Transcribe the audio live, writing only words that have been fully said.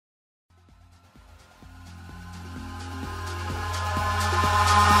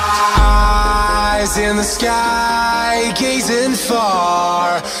in the sky, gazing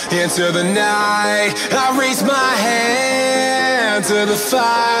far into the night. I raise my hand to the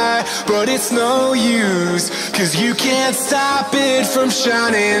fire, but it's no use, 'cause you can't stop it from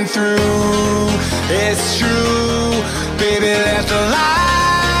shining through. It's true, baby, let the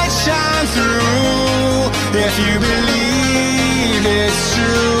light shine through. If you believe it's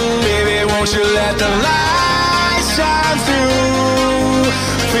true, baby, won't you let the light shine through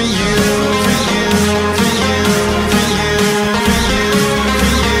for you, for you, for you, for you, for you, for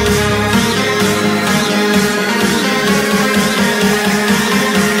you, for you, for you,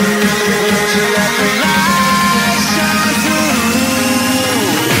 won't you let the light shine through?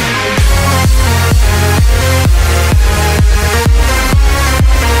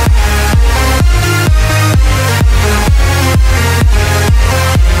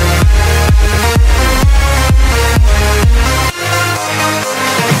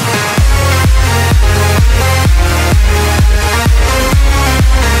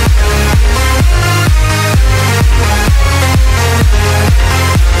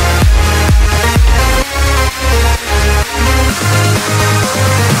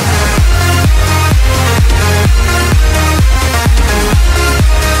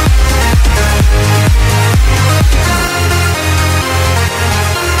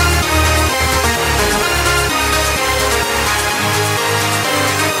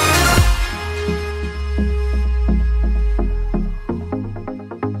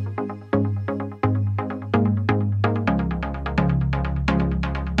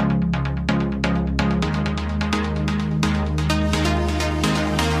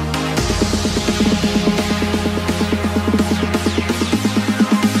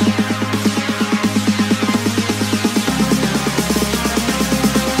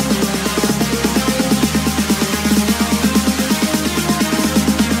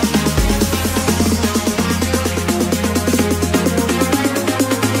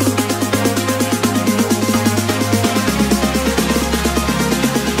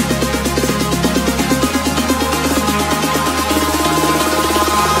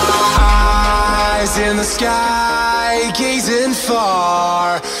 In the sky, gazing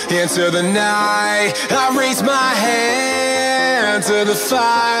far into the night. I raise my hand to the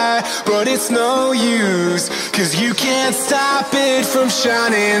fire, but it's no use, 'cause you can't stop it from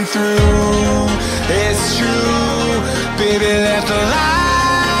shining through. It's true, baby, let the light